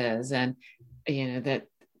experiences. And,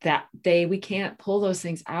 we can't pull those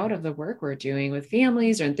things out of the work we're doing with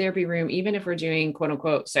families or in therapy room, even if we're doing quote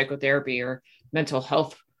unquote psychotherapy or mental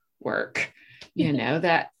health work.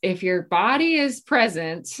 That if your body is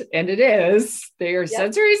present, and it is, your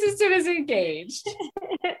sensory system is engaged.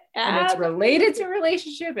 And it's related to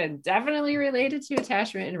relationship and definitely related to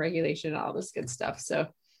attachment and regulation and all this good stuff. So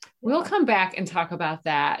we'll come back and talk about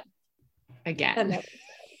that again.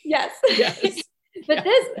 Yes. Yes. But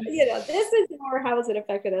this, this is more how has it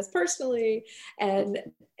affected us personally, and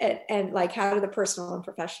like how do the personal and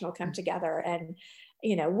professional come together. And,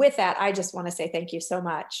 with that, I just want to say thank you so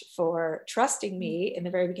much for trusting me in the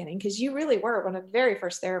very beginning, because you really were one of the very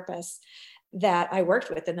first therapists that I worked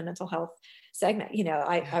with in the mental health segment.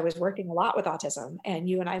 I was working a lot with autism, and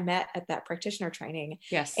you and I met at that practitioner training.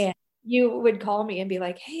 Yes. And you would call me and be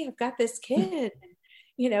like, hey, I've got this kid,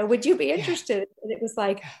 would you be interested? And it was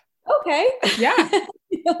like, okay. Yeah.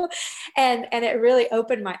 And it really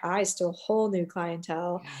opened my eyes to a whole new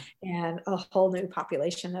clientele and a whole new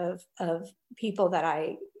population of people that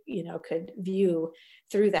I, could view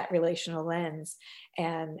through that relational lens,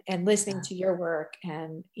 and listening to your work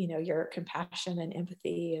and, your compassion and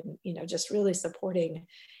empathy and, just really supporting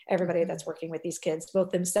everybody that's working with these kids,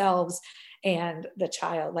 both themselves and the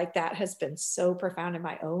child. Like, that has been so profound in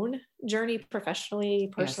my own journey,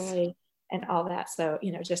 professionally, personally. Yes. And all that. So,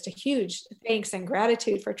 just a huge thanks and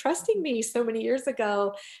gratitude for trusting me so many years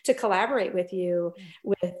ago to collaborate with you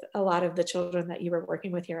with a lot of the children that you were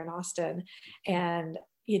working with here in Austin, and,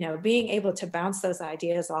 being able to bounce those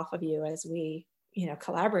ideas off of you as we,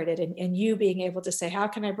 collaborated, and you being able to say, how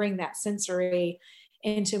can I bring that sensory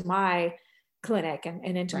into my clinic and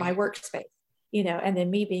into my workspace, and then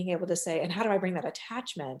me being able to say, and how do I bring that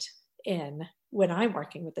attachment in when I'm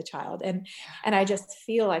working with the child? And I just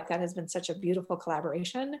feel like that has been such a beautiful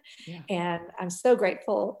collaboration. And I'm so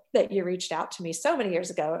grateful that you reached out to me so many years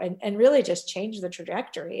ago and really just changed the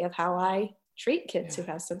trajectory of how I treat kids who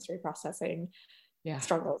have sensory processing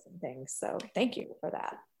struggles and things. So thank you for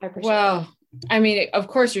that. I appreciate it. I mean, of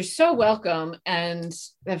course, you're so welcome. And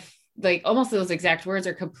like almost those exact words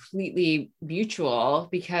are completely mutual,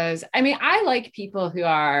 because I like people who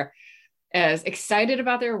are as excited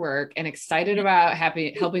about their work and excited about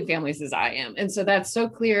helping families as I am. And so that's so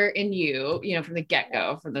clear in you, from the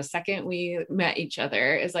get-go, from the second we met each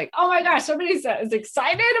other, is like, oh my gosh, somebody is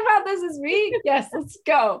excited about this as me. Yes, let's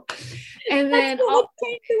go. And then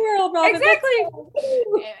change the world, Robin.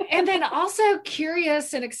 Exactly. And then also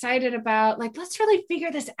curious and excited about, like, let's really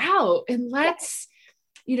figure this out, and let's,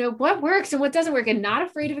 what works and what doesn't work, and not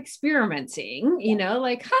afraid of experimenting,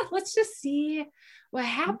 let's just see what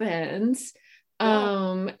happens.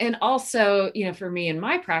 And also, for me in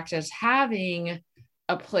my practice, having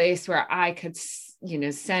a place where I could,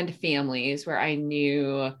 send families where I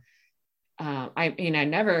knew, I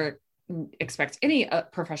never expect any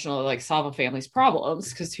professional to like solve a family's problems,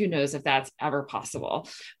 because who knows if that's ever possible,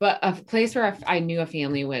 but a place where I knew a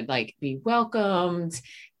family would like be welcomed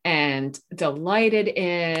and delighted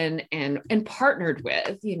in and partnered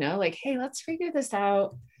with, like, hey, let's figure this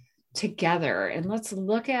out together, and let's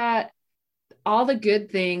look at all the good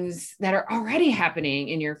things that are already happening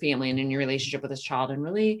in your family and in your relationship with this child, and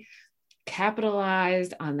really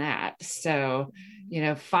capitalize on that. So,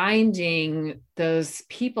 finding those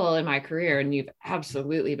people in my career, and you've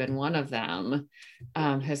absolutely been one of them,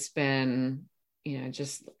 has been,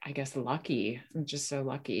 just, I guess, lucky. I'm just so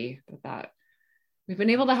lucky that we've been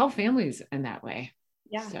able to help families in that way.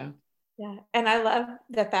 Yeah. So. Yeah. And I love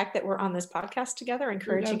the fact that we're on this podcast together,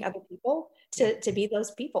 encouraging other people to be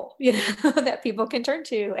those people, that people can turn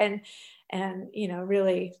to, and,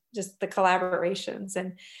 really just the collaborations.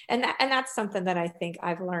 And that's something that I think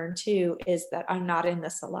I've learned too, is that I'm not in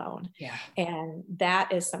this alone. Yeah. And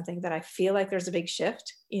that is something that I feel like there's a big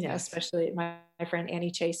shift, especially my friend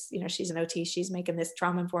Annie Chase, she's an OT, she's making this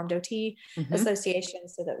trauma-informed OT association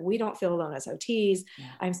so that we don't feel alone as OTs. Yeah.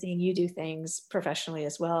 I'm seeing you do things professionally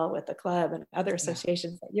as well with the club and other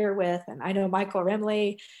associations that you're with. And I know Michael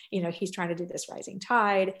Remley, he's trying to do this Rising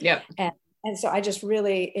Tide. Yep. And so I just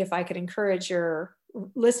really, if I could encourage your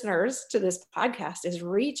listeners to this podcast, is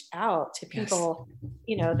reach out to people,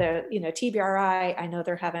 TBRI, I know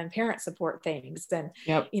they're having parent support things, and,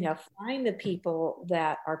 find the people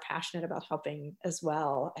that are passionate about helping as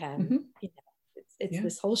well. And, it's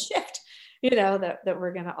this whole shift, that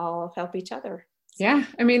we're going to all help each other. So. Yeah.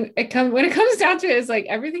 I mean, when it comes down to it, it's like,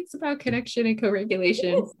 everything's about connection and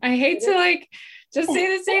co-regulation. I hate to just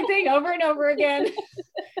say the same thing over and over again,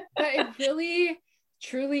 but it really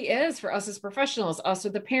truly is for us as professionals, us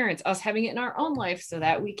with the parents, us having it in our own life so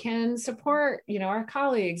that we can support, our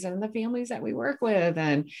colleagues and the families that we work with.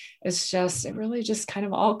 And it really just kind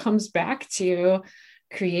of all comes back to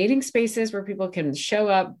creating spaces where people can show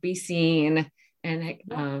up, be seen, and,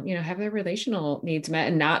 have their relational needs met,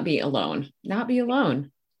 and not be alone.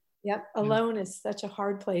 Yep. Alone is such a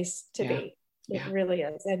hard place to be. It really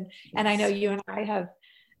is. And I know you and I have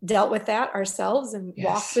dealt with that ourselves and Yes.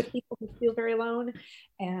 walked with people who feel very alone.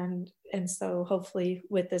 And so hopefully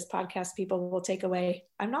with this podcast, people will take away,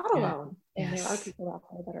 I'm not alone. And there are people out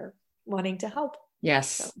there that are wanting to help. Yes,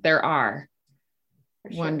 So, there are.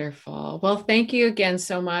 for sure. Wonderful. Well, thank you again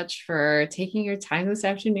so much for taking your time this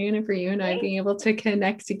afternoon and for you and I being able to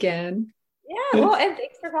connect again. Yeah, well, and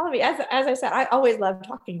thanks for calling me. As I said, I always love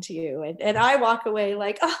talking to you, and I walk away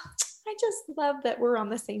like, oh, I just love that we're on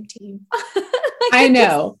the same team. I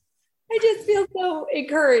know. I just feel so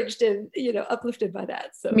encouraged and, uplifted by that.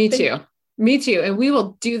 So Me too. Me too. And we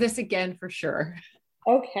will do this again for sure.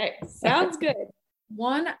 Okay, sounds good.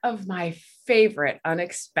 One of my favorite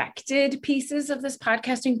unexpected pieces of this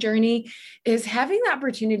podcasting journey is having the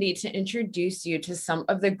opportunity to introduce you to some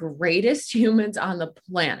of the greatest humans on the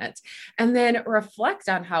planet, and then reflect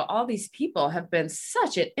on how all these people have been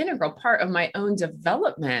such an integral part of my own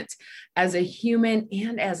development as a human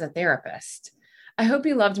and as a therapist. I hope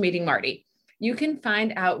you loved meeting Marti. You can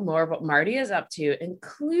find out more what Marti is up to,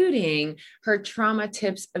 including her trauma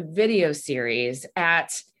tips video series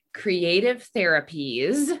at Creative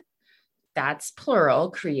Therapies. That's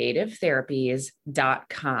plural,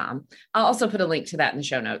 creativetherapies.com. I'll also put a link to that in the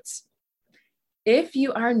show notes. If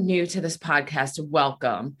you are new to this podcast,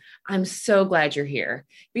 welcome. I'm so glad you're here.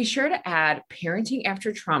 Be sure to add Parenting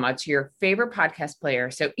After Trauma to your favorite podcast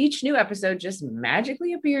player so each new episode just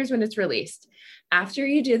magically appears when it's released. After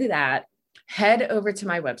you do that, head over to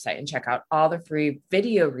my website and check out all the free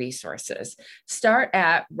video resources. Start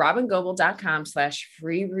at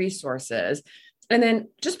robingoebel.com/free resources, and then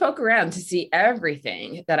just poke around to see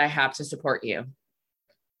everything that I have to support you.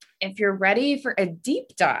 If you're ready for a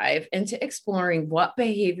deep dive into exploring what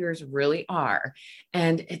behaviors really are,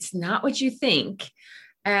 and it's not what you think,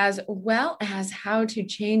 as well as how to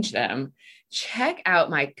change them, check out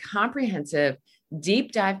my comprehensive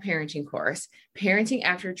deep dive parenting course, Parenting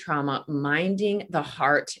After Trauma, Minding the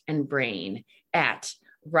Heart and Brain, at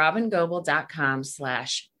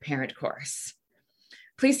robingoebel.com/parent course.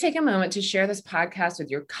 Please take a moment to share this podcast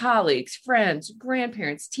with your colleagues, friends,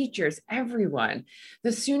 grandparents, teachers, everyone.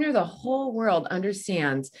 The sooner the whole world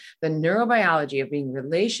understands the neurobiology of being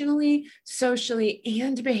relationally, socially,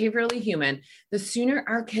 and behaviorally human, the sooner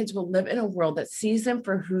our kids will live in a world that sees them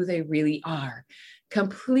for who they really are.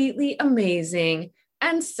 Completely amazing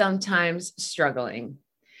and sometimes struggling.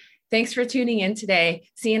 Thanks for tuning in today.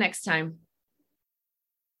 See you next time.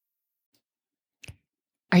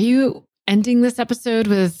 Are you ending this episode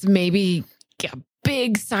with maybe a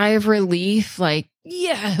big sigh of relief? Like,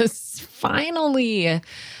 yes, finally,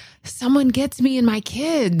 someone gets me and my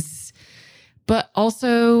kids. But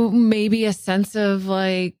also maybe a sense of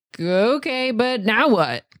like, okay, but now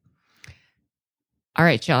what? All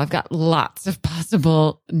right, y'all, I've got lots of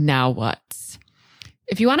possible now whats.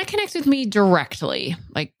 If you want to connect with me directly,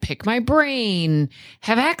 like pick my brain,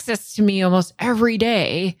 have access to me almost every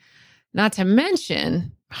day, not to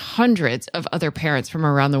mention hundreds of other parents from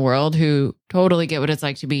around the world who totally get what it's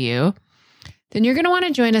like to be you, then you're going to want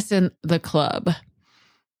to join us in the club.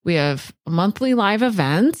 We have monthly live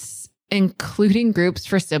events, including groups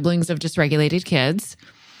for siblings of dysregulated kids,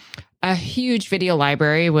 a huge video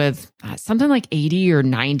library with something like 80 or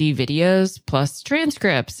 90 videos, plus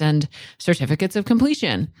transcripts and certificates of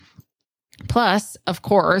completion. Plus, of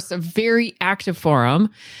course, a very active forum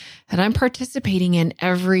that I'm participating in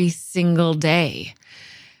every single day.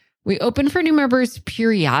 We open for new members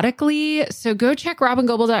periodically, so go check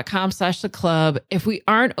robingoebel.com/the club. If we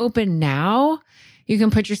aren't open now, you can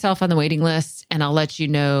put yourself on the waiting list and I'll let you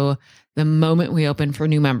know the moment we open for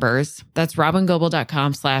new members. That's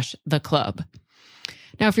robingoebel.com/the club.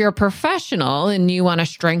 Now, if you're a professional and you want to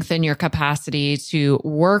strengthen your capacity to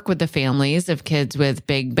work with the families of kids with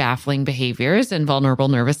big, baffling behaviors and vulnerable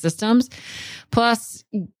nervous systems, plus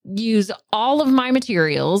use all of my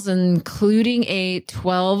materials, including a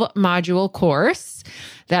 12-module course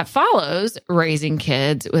that follows raising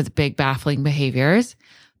kids with big, baffling behaviors,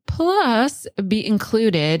 plus be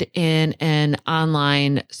included in an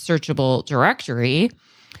online searchable directory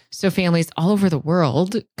so families all over the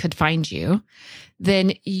world could find you,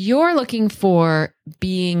 then you're looking for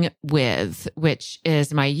Being With, which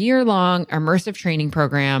is my year-long immersive training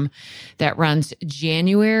program that runs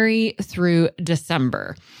January through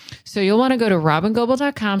December. So you'll want to go to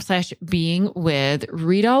robingoebel.com/beingwith,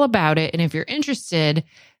 read all about it. And if you're interested,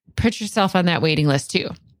 put yourself on that waiting list too.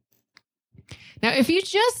 Now, if you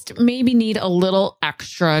just maybe need a little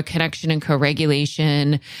extra connection and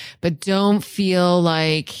co-regulation, but don't feel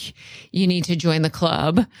like you need to join the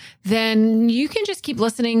club, then you can just keep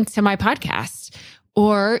listening to my podcast.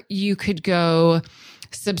 Or you could go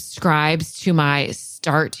subscribes to my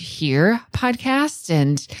Start Here podcast,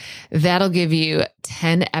 and that'll give you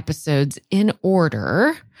 10 episodes in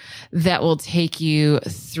order that will take you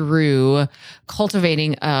through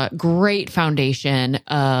cultivating a great foundation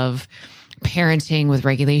of parenting with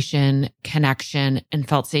regulation, connection, and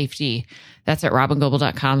felt safety. That's at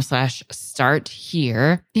robingoble.com/start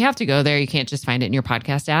here. You have to go there. You can't just find it in your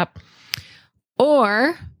podcast app.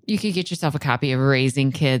 Or you could get yourself a copy of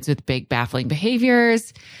Raising Kids with Big Baffling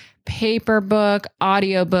Behaviors, paper book,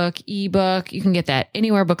 audiobook, ebook. You can get that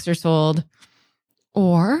anywhere books are sold.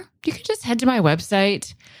 Or you can just head to my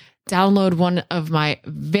website, download one of my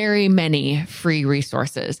very many free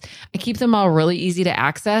resources. I keep them all really easy to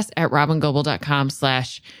access at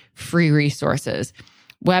robingoble.com/free resources.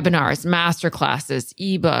 Webinars, masterclasses,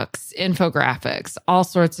 ebooks, infographics, all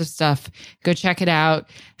sorts of stuff. Go check it out.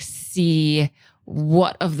 See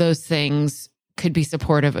what of those things could be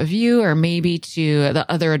supportive of you, or maybe to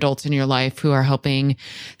the other adults in your life who are helping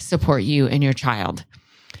support you and your child.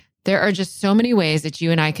 There are just so many ways that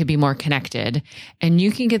you and I could be more connected, and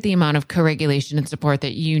you can get the amount of co-regulation and support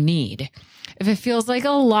that you need. If it feels like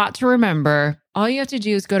a lot to remember, all you have to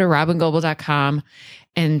do is go to robingoble.com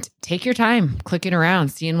and take your time clicking around,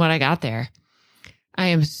 seeing what I got there. I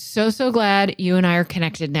am so glad you and I are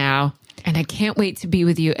connected now, and I can't wait to be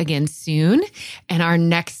with you again soon in our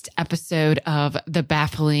next episode of the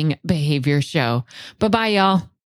Baffling Behavior Show. Bye-bye, y'all.